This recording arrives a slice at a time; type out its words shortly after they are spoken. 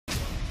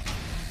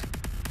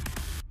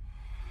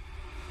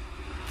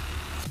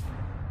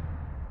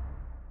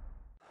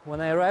When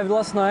I arrived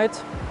last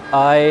night,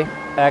 I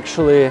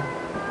actually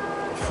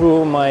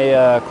threw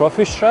my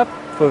crawfish trap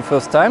for the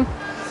first time.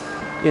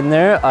 In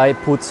there I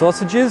put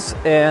sausages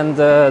and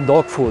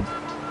dog food.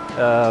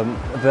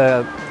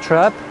 The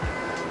trap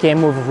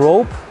came with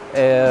rope,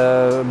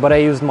 but I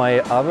used my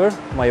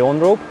own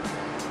rope,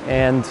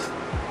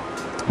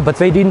 but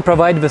they didn't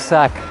provide the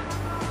sack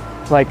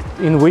like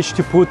in which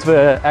to put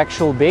the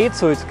actual bait,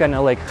 so it's kind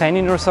of like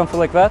hanging or something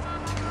like that.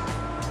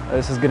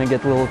 This is gonna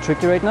get a little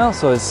tricky right now.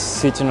 So it's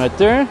sitting right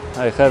there.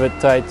 I have it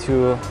tied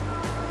to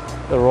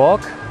the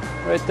rock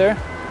right there.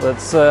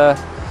 Let's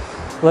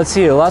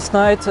see. Last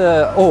night,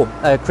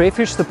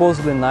 crayfish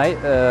supposedly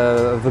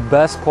the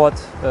best caught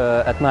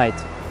at night.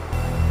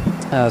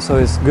 So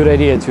it's a good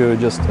idea to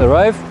just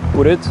arrive,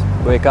 put it,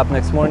 wake up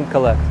next morning,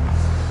 collect.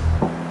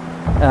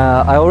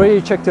 I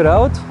already checked it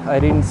out. I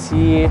didn't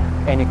see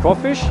any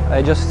crawfish.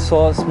 I just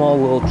saw small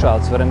little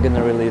trouts that I'm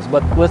gonna release.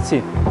 But let's see.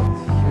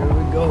 Here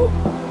we go.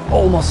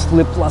 Almost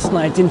slipped last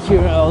night in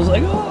here. I was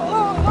like,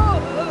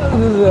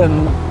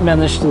 and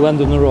managed to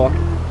land on a rock.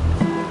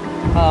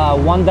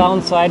 One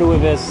downside with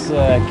this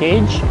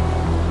cage,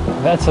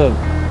 that's a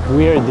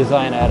weird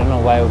design. I don't know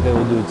why they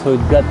would do it. So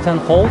it's got 10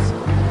 holes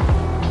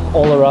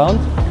all around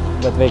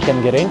that they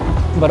can get in,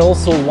 but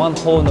also one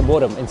hole in the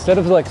bottom. Instead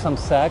of like some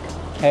sack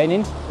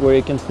hanging where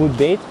you can put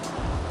bait,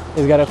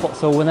 it's got a hole.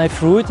 So when I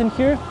threw it in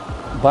here,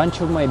 a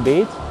bunch of my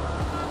bait,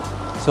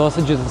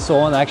 sausages and so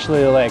on,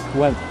 actually like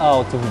went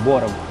out of the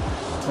bottom.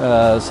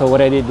 So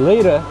what I did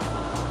later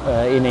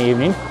in the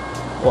evening,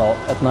 well,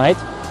 at night,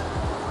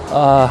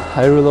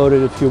 I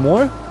reloaded a few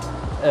more,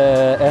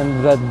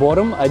 and that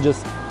bottom I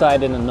just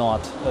tied in a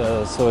knot,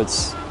 so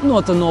it's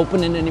not an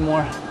opening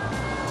anymore.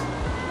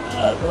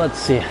 Let's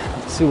see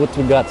what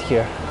we got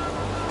here.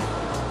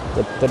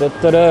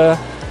 Ta-da!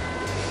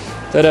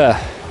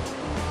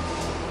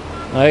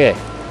 Okay,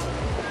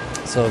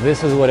 so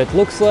this is what it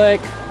looks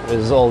like.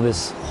 There's all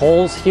these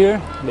holes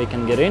here they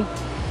can get in,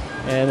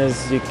 and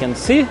as you can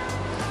see,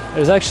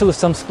 there's actually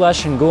some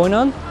splashing going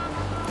on,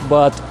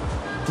 but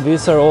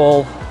these are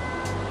all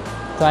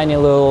tiny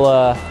little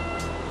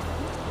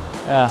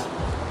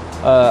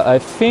I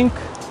think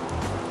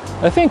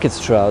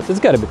it's trout. It's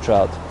gotta be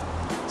trout.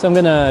 So I'm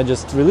gonna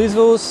just release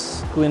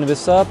those, clean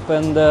this up,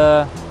 and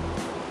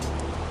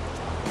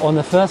on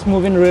a fast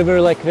moving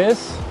river like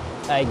this,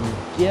 I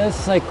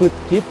guess I could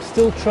keep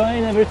still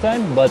trying every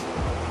time, but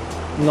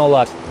no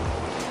luck.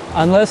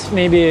 Unless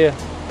maybe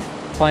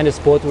find a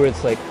spot where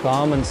it's like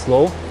calm and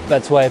slow.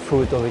 That's why I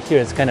threw it over here.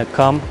 It's kind of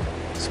calm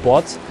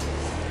spots.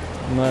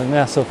 But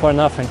yeah, so far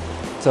nothing.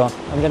 So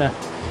I'm gonna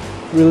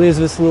release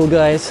these little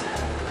guys.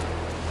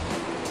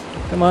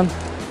 Come on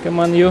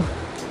you.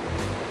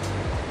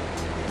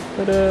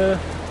 Ta-da.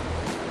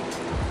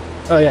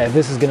 Oh yeah,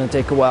 this is gonna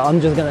take a while. I'm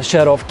just gonna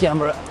shut off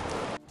camera.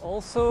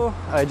 Also,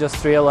 I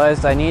just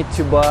realized I need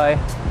to buy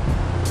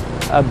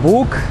a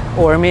book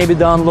or maybe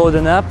download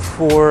an app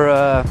for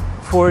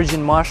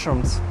foraging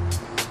mushrooms.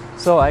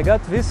 So I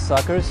got these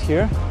suckers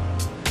here,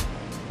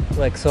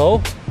 like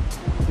so,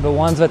 the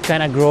ones that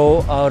kind of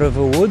grow out of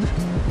the wood,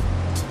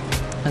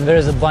 and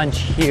there's a bunch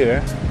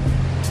here,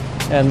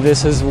 and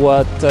this is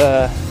what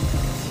the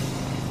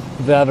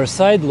other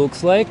side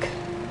looks like.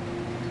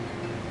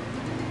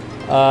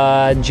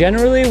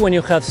 Generally, when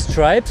you have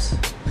stripes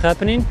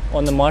happening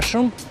on the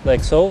mushroom,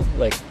 like so,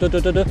 like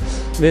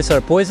these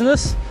are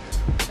poisonous,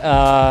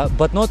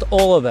 but not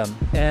all of them.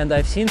 And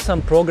I've seen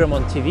some program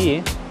on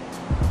TV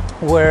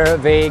where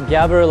they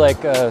gather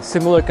like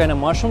similar kind of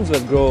mushrooms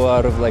that grow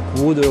out of like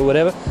wood or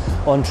whatever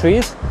on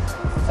trees.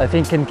 I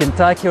think in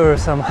Kentucky or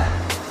some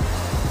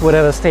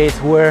whatever state,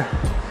 where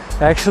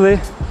actually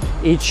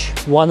each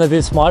one of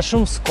these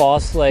mushrooms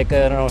costs like,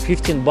 I don't know,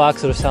 15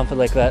 bucks or something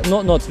like that.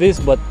 Not this,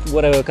 but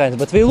whatever kinds,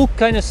 but they look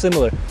kind of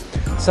similar.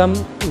 Some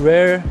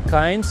rare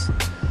kinds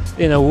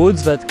in the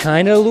woods that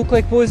kind of look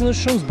like poisonous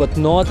mushrooms, but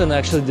not, and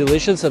actually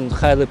delicious and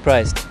highly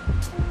priced.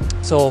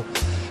 So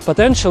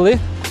potentially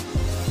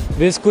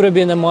this could have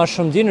been a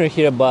mushroom dinner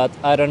here, but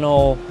I don't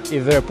know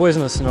if they're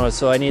poisonous or not.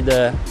 So I need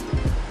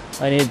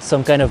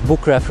some kind of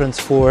book reference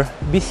for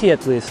BC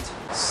at least.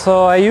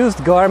 So I used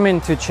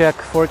Garmin to check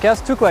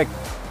forecast. Took like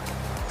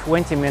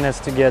 20 minutes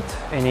to get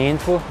any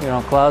info, you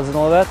know, clouds and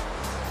all that.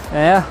 And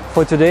yeah,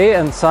 for today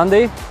and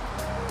Sunday,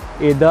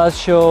 it does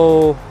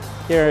show,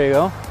 here you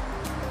go.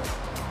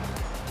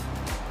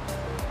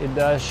 It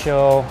does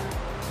show,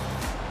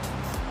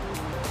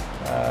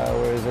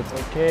 where is it?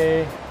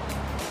 Okay.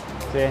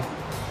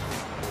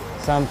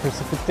 Some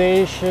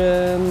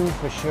precipitation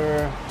for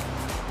sure.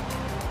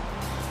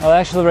 Well,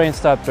 actually rain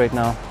stopped right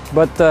now.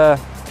 But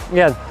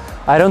yeah,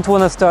 I don't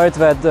want to start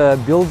that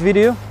build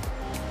video,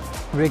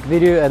 rig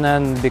video, and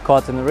then be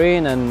caught in the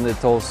rain and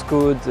it's all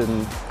screwed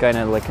and kind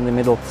of like in the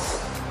middle.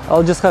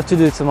 I'll just have to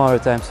do it some other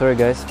time, sorry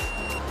guys.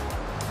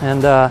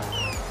 And I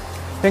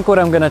think what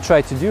I'm gonna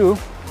try to do,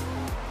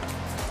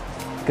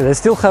 because I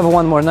still have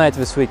one more night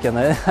this weekend,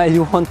 I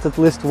want at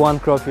least one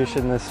crawfish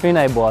in the fin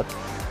I bought.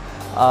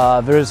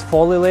 There's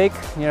Folly Lake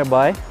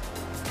nearby.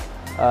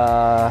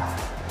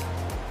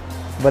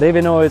 But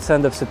even though it's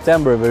end of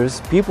September, there's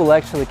people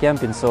actually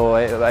camping, so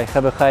I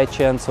have a high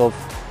chance of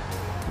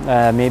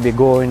maybe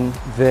going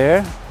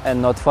there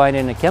and not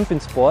finding a camping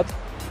spot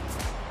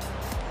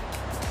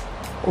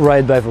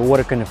right by the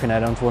water canopy. I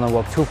don't want to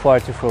walk too far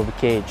to throw the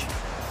cage.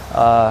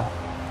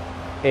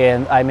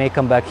 And I may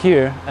come back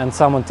here and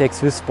someone takes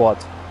this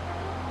spot,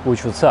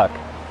 which would suck.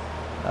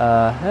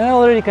 And I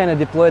already kind of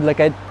deployed, like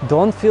I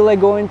don't feel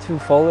like going to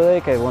Folly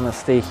Lake. I want to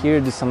stay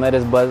here, do some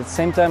edits, but at the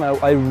same time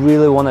I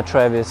really want to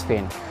try this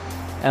thing.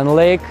 And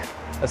lake,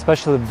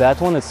 especially that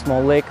one, it's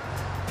small lake,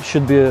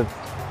 should be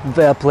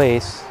the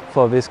place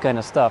for this kind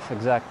of stuff,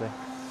 exactly.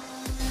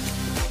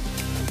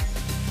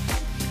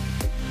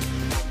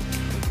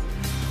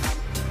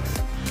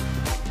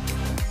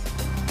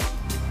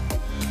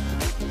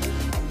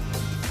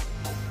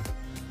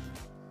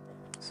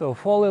 So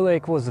Folly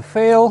Lake was a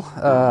fail.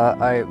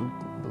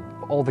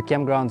 All the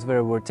campgrounds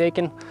there were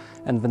taken,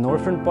 and the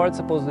northern part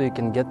supposedly you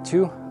can get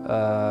to.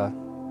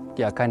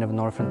 Yeah, kind of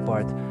northern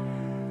part.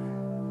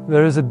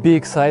 There is a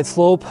big side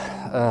slope.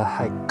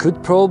 I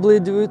could probably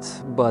do it,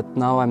 but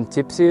now I'm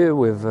tipsy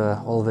with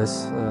all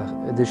this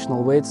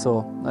additional weight,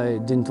 so I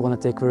didn't want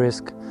to take the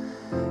risk.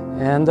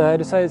 And I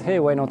decided, hey,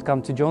 why not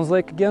come to Jones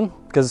Lake again?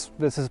 Because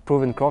this is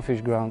proven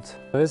crawfish ground.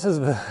 This is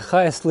the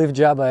highest lift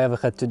job I ever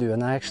had to do,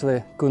 and I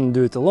actually couldn't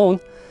do it alone.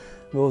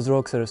 Those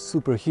rocks are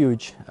super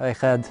huge. I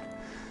had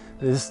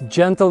this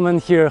gentleman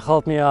here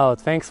help me out.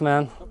 Thanks,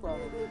 man. No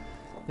problem.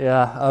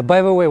 Yeah,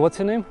 by the way, what's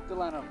your name?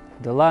 Delano.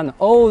 Delano.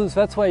 Oh,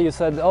 that's why you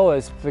said, oh, I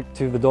speak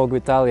to the dog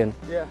Italian.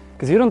 Yeah.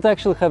 Because you don't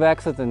actually have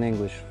accent in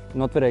English.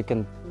 Not that I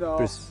can...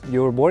 No.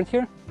 You were born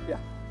here? Yeah.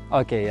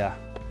 Okay, yeah.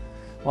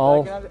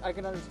 Well... I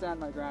can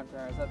understand my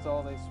grandparents. That's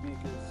all they speak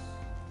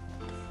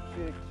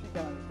is... She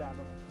can understand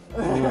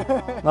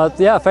them. But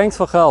yeah, thanks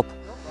for help.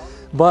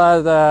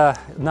 But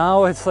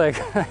now it's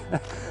like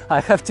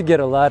I have to get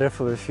a ladder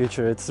for the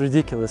future. It's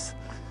ridiculous.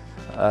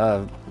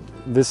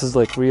 This is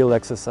like real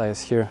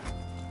exercise here.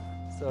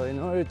 So in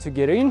order to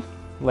get in,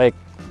 like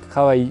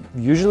how I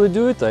usually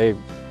do it, I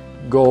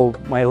go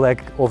my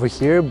leg over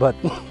here, but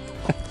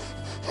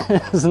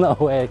there's no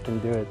way I can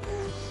do it.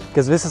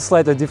 Because this is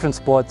slightly different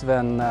spot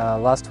than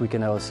last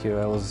weekend I was here.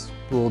 I was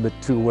a little bit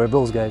too where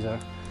those guys are.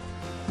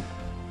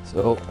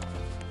 So...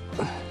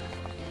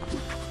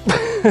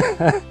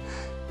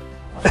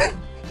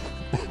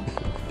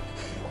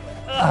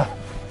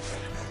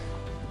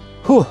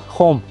 Whew,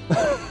 home.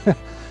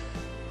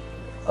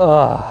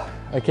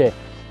 Okay,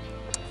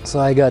 so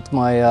I got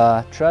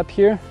my trap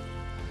here.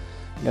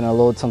 I'm gonna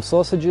load some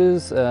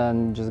sausages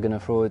and just gonna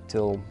throw it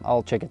till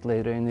I'll check it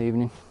later in the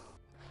evening.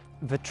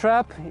 The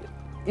trap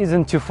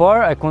isn't too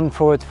far. I couldn't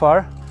throw it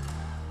far.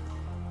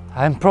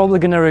 I'm probably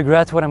gonna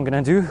regret what I'm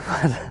gonna do,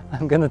 but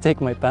I'm gonna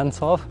take my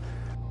pants off.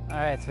 All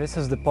right, this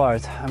is the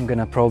part I'm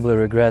gonna probably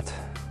regret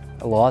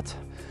a lot.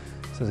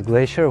 So the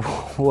glacier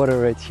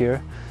water right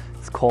here.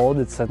 It's cold,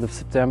 it's end of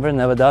September,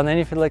 never done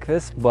anything like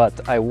this,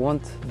 but I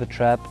want the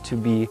trap to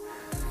be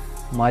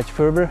much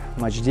further,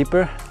 much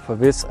deeper. For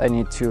this I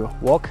need to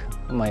walk.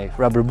 My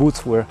rubber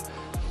boots were,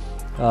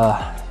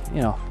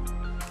 you know,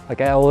 like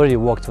I already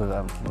walked with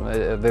them,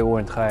 they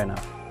weren't high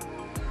enough.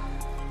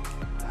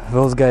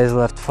 Those guys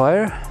left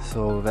fire,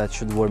 so that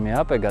should warm me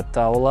up. I got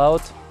towel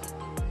out.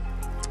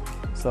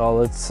 So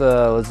let's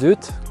do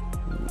it.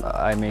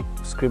 I may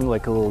scream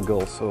like a little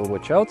girl, so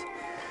watch out.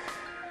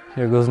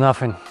 Here goes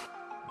nothing.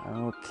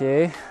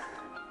 Okay.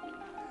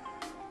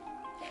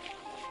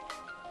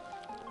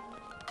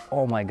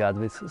 Oh my god,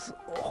 this is,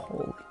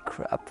 holy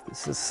crap,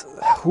 this is,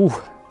 whew,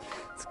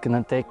 it's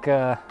gonna take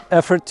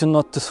effort to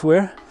not to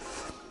swear.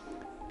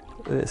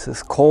 This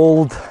is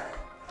cold.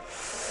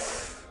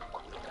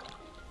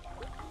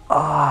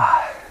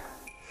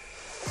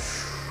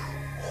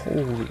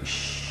 Holy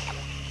sh...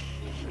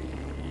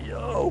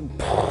 Yo.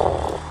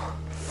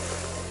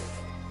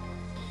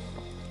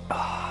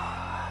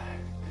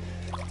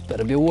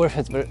 Better be worth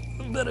it,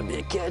 better be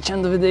a catch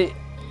end of the day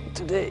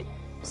today,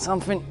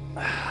 something.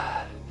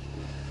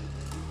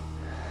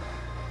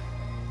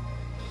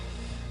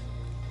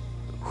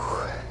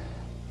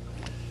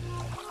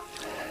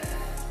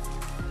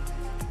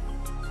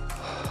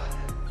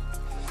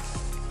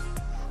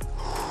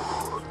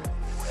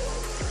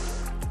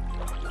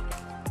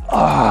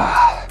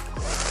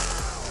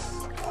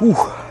 Whew.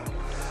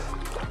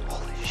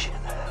 Holy shit.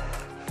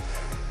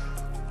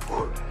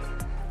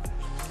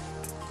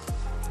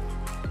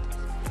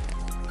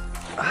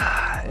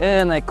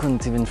 And I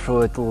couldn't even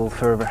throw it a little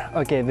further.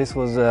 Okay, this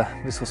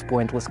was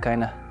pointless,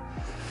 kinda.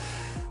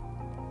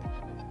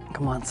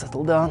 Come on,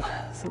 settle down,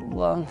 settle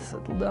down,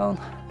 settle down.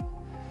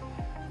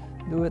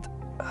 Do it.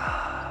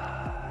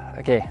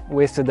 Okay,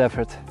 wasted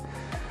effort.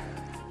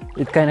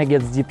 It kinda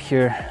gets deep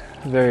here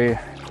very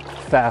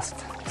fast,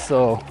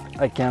 so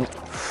I can't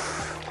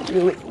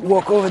really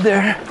walk over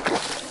there.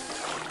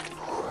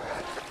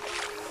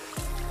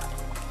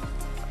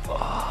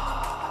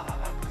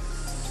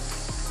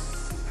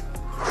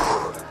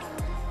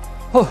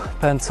 Oh,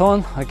 pants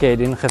on. Okay, I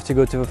didn't have to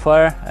go to the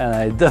fire, and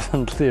I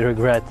definitely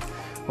regret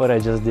what I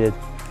just did.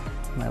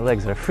 My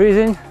legs are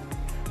freezing.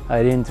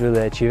 I didn't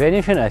really achieve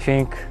anything. I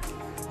think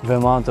the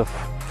amount of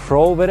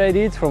throw that I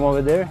did from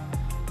over there,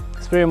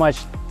 it's pretty much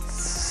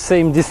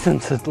same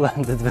distance it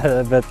landed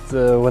but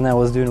when I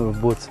was doing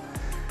with boots.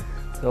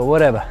 So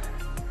whatever.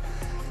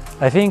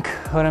 I think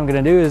what I'm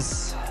gonna do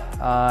is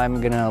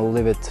I'm gonna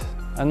leave it.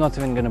 I'm not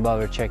even gonna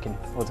bother checking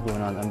what's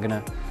going on. I'm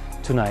gonna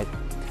tonight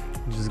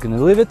just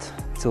gonna leave it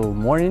till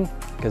morning,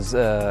 because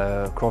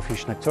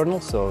crawfish nocturnal,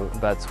 so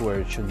that's where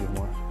it should be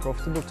more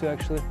profitable to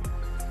actually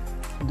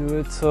do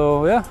it.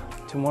 So yeah,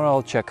 tomorrow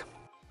I'll check.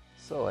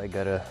 So I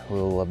got a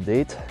little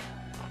update.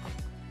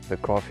 The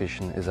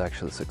crawfishing is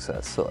actually a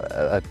success. So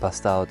I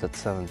passed out at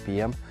 7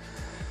 p.m.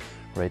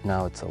 Right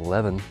now it's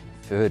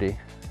 11:30.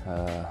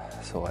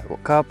 So I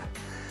woke up.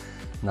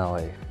 Now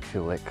I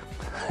feel like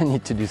I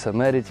need to do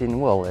some editing.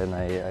 Well, and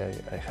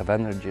I have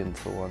energy and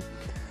so on.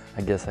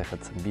 I guess I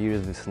had some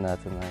beers, this and that,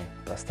 and I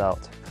passed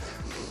out.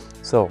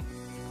 So,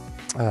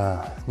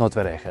 not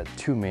that I had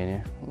too many.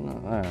 I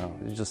don't know.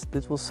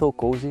 It was so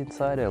cozy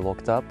inside. I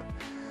locked up,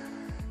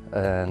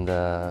 and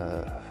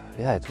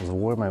yeah, it was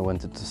warm. I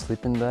went into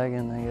sleeping bag,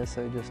 and I guess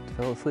I just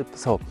fell asleep.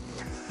 So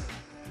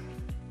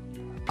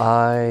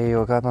I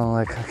woke up and I'm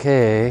like,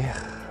 okay,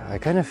 I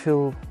kind of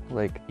feel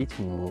like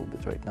eating a little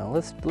bit right now.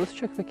 Let's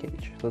check the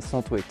cage. Let's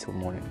not wait till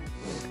morning.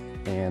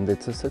 And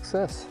it's a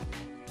success.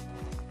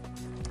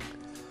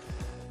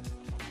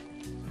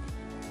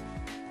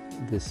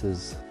 This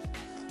is,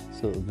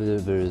 so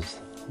there's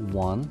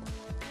 1,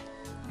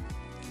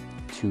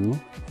 2,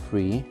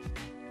 3,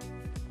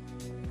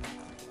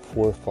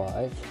 4,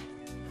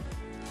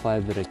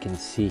 5 that I can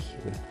see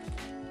here.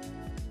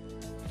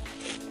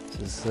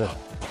 This is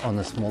on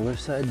the smaller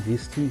side.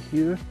 These two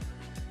here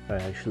are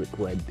actually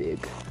quite big.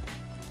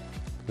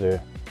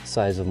 They're the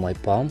size of my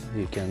palm,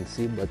 you can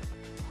see, but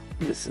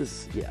this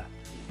is, yeah.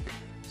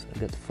 So I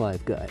got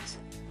 5 guys,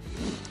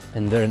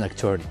 and they're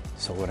nocturnal.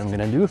 So what I'm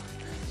gonna do,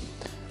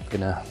 I'm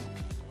gonna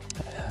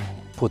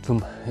put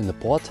them in the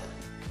pot.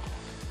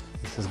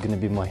 This is gonna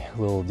be my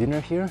little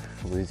dinner here,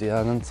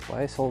 Louisiana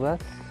spice, all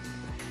that.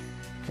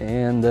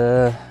 And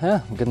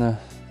yeah, I'm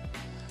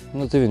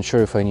not even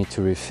sure if I need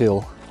to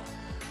refill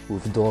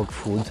with dog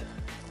food.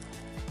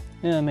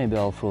 Yeah, maybe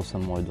I'll throw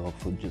some more dog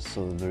food just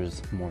so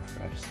there's more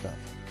fresh stuff.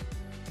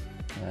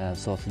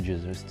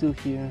 Sausages are still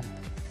here.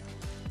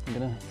 I'm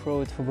gonna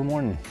throw it for the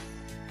morning.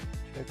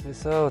 Check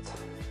this out.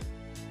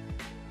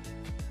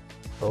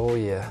 Oh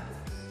yeah.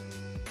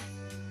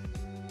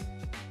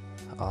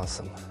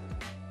 Awesome.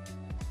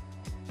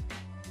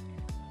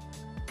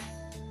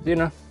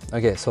 Dinner.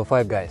 Okay, so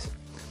 5 guys.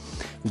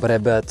 But I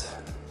bet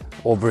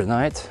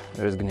overnight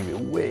there's gonna be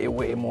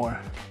way more.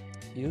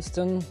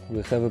 Houston,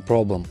 we have a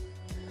problem.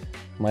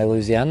 My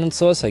Louisianan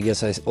sauce, I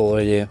guess I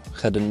already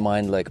had in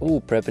mind, like, oh,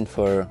 prepping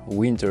for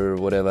winter or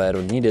whatever, I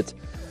don't need it.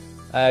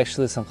 I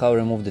actually somehow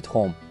removed it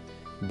home.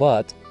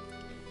 But,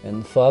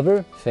 and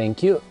Father,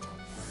 thank you.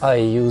 I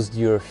used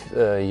your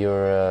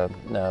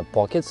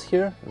pockets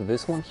here,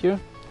 this one here,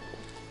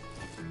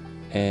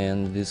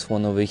 and this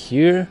one over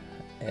here,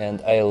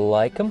 and I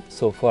like them.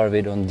 So far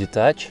they don't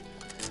detach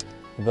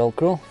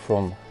Velcro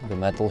from the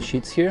metal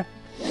sheets here.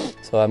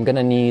 So I'm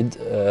gonna need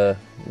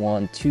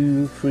 1,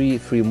 2,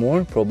 3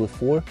 more, probably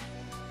 4.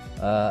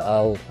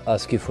 I'll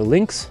ask you for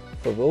links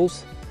for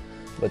those.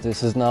 But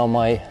this is now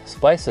my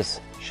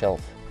spices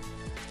shelf.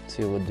 Let's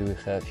see, what do we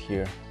have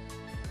here?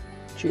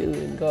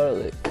 Chili and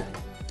garlic.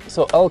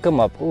 So I'll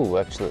come up. Oh,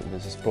 actually,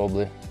 this is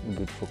probably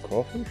good for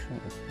crawfish.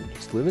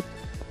 Just leave it.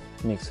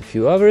 Mix a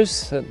few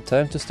hours. And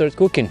time to start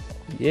cooking.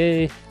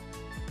 Yay!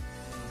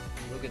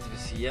 Look at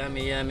this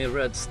yummy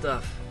red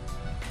stuff.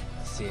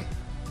 Let's see.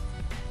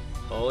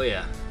 Oh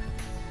yeah,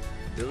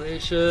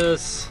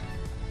 delicious.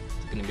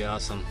 It's gonna be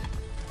awesome.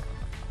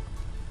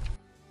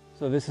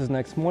 So this is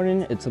next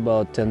morning. It's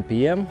about 10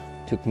 p.m.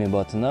 Took me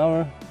about an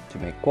hour to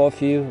make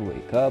coffee,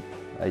 wake up.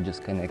 I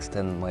just kind of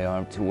extended my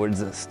arm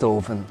towards the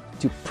stove and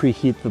to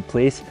preheat the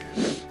place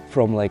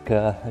from like,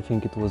 I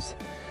think it was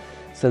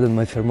set in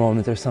my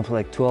thermometer, something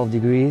like 12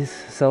 degrees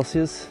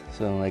Celsius.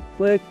 So I'm like,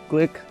 click,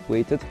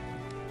 waited,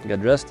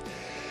 got dressed.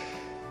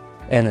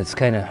 And it's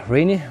kind of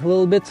rainy a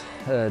little bit,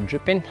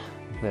 dripping.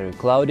 Very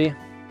cloudy.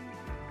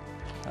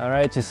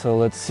 Alrighty, so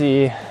let's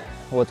see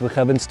what we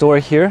have in store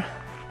here.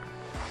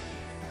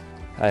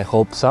 I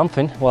hope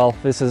something. Well,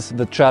 this is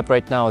the trap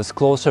right now is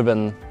closer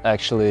than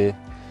actually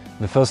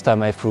the first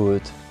time I threw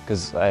it,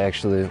 because I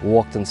actually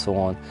walked and so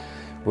on.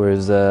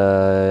 Whereas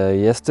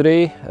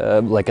yesterday,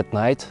 like at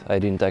night, I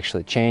didn't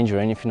actually change or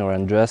anything or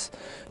undress,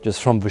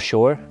 just from the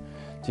shore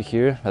to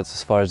here. That's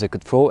as far as I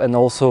could throw. And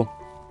also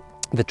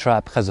the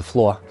trap has a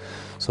floor.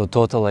 So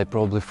total I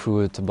probably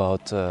threw it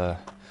about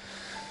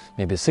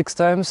maybe 6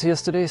 times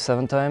yesterday,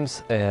 7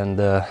 times, and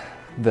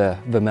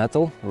the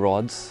metal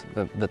rods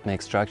that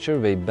make structure,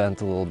 they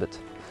bent a little bit.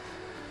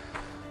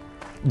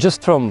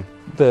 Just from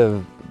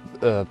the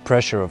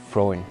pressure of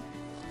throwing.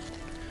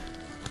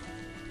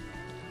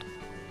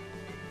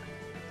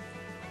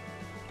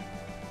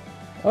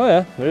 Oh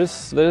yeah,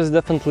 there's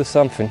definitely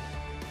something.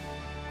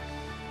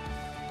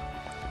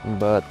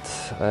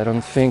 But I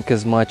don't think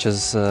as much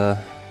as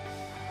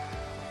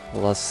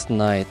last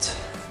night.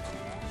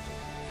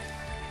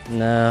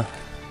 No,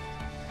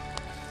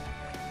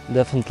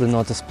 definitely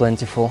not as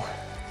plentiful.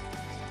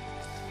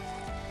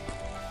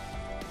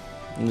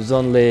 There's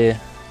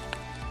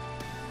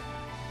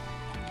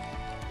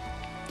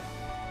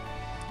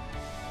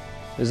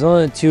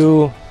only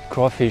two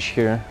crawfish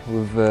here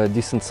with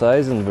decent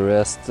size, and the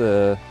rest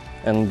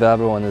and the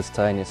other one is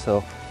tiny,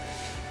 so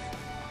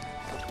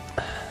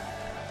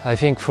I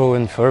think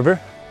throwing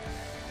further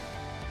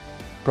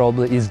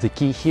probably is the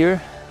key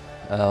here,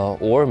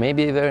 or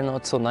maybe they're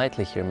not so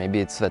nightly here,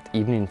 maybe it's that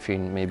evening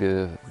thing,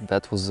 maybe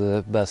that was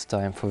the best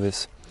time for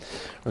this.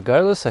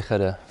 Regardless, I had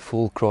a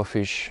full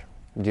crawfish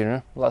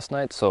dinner last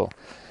night, so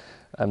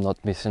I'm not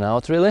missing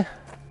out really.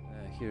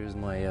 Here's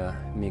my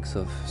mix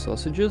of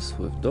sausages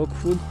with dog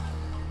food,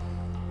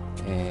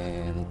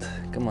 and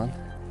come on,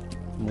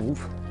 move.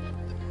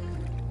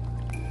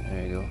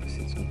 There you go.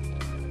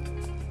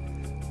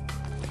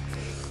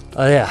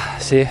 Oh yeah,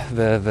 see,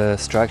 the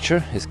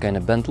structure is kind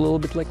of bent a little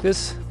bit like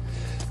this.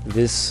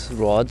 These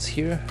rods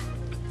here,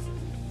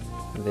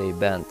 they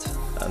bent.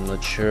 I'm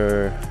not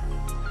sure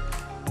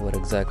what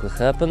exactly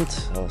happened.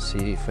 I'll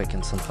see if I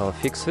can somehow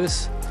fix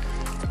this,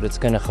 but it's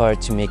kind of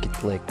hard to make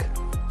it like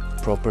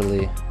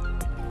properly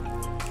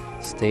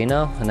stay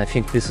now, and I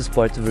think this is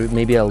part of it.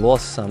 Maybe I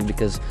lost some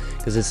because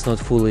it's not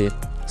fully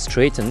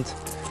straightened.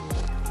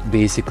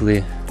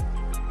 Basically,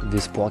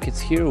 these pockets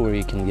here where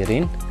you can get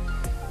in,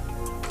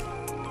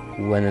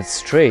 when it's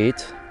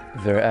straight,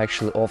 they're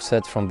actually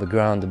offset from the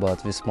ground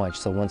about this much.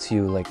 So once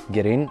you like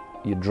get in,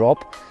 you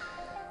drop,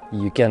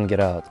 you can get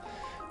out.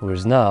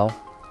 Whereas now,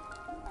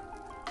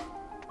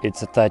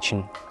 it's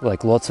attaching,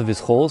 like lots of these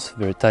holes,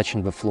 they're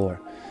touching the floor.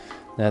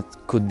 That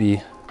could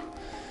be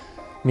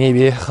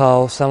maybe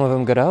how some of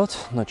them got out,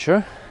 not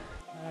sure.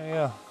 There you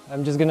go.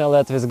 I'm just gonna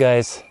let the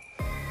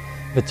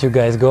two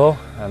guys go.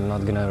 I'm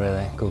not gonna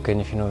really cook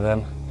anything with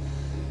them.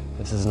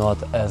 This is not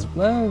as,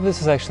 well, this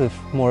is actually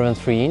more than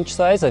 3-inch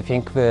size. I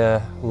think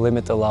the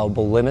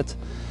allowable limit,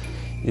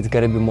 it's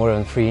gotta be more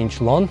than 3-inch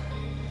long.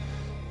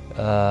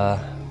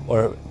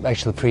 Or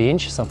actually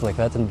 3-inch, something like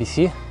that in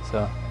BC.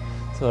 So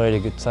it's already a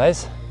good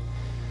size.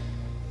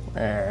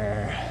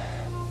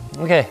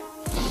 Okay,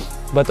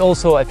 but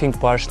also I think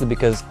partially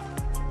because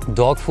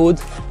dog food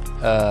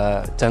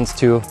tends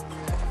to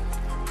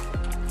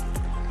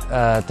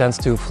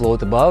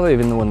float above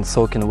even when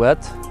soaking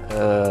wet,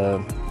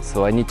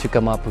 so I need to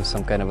come up with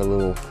some kind of a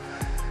little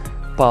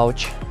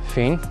pouch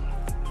thing.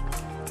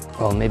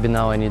 Well, maybe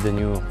now I need a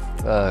new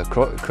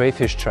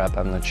crayfish trap,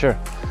 I'm not sure.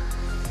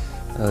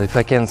 If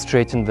I can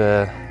straighten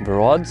the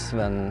rods,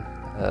 then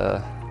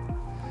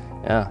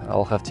yeah,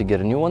 I'll have to get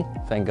a new one.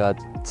 Thank God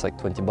it's like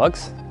 20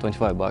 bucks,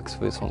 25 bucks.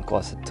 This one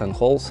costed 10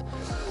 holes.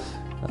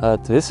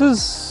 This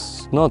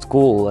is not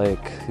cool,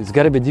 like it's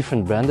gotta be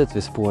different brand at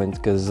this point,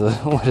 because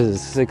what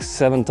is it,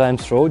 6-7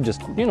 times throw,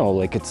 just, you know,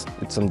 like it's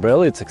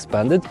umbrella, it's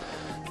expanded.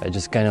 I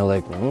just kind of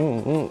like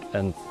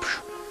and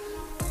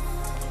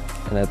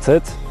that's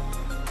it.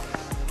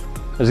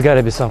 There's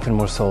gotta be something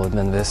more solid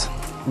than this.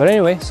 But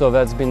anyway, so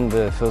that's been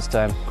the first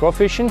time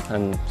crawfishing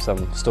and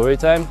some story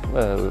time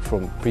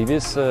from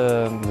previous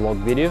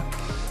vlog video.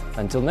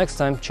 Until next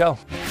time, ciao!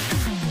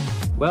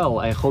 Well,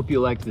 I hope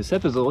you liked this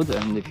episode,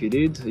 and if you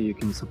did, you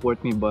can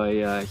support me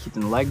by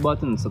hitting the like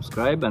button and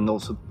subscribe, and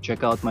also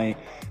check out my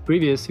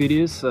previous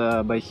videos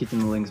by hitting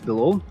the links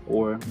below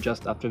or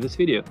just after this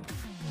video.